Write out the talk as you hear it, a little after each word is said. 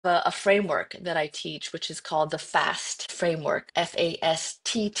a framework that I teach, which is called the FAST framework,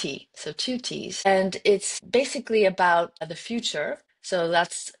 FASTT, so two T's. And it's basically about the future. So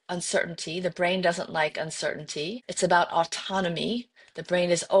that's uncertainty. The brain doesn't like uncertainty. It's about autonomy. The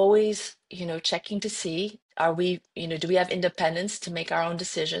brain is always, checking to see, are we, do we have independence to make our own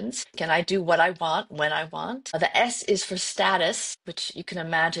decisions? Can I do what I want when I want? The S is for status, which you can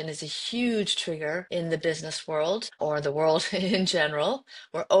imagine is a huge trigger in the business world or the world in general.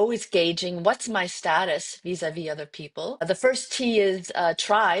 We're always gauging what's my status vis-a-vis other people. The first T is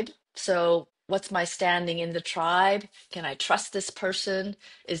tribe. So what's my standing in the tribe? Can I trust this person?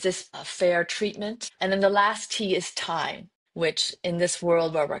 Is this a fair treatment? And then the last T is time, which in this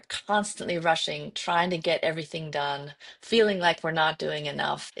world where we're constantly rushing, trying to get everything done, feeling like we're not doing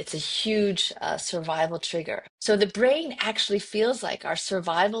enough, it's a huge survival trigger. So the brain actually feels like our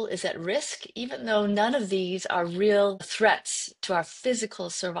survival is at risk, even though none of these are real threats to our physical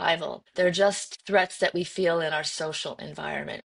survival. They're just threats that we feel in our social environment.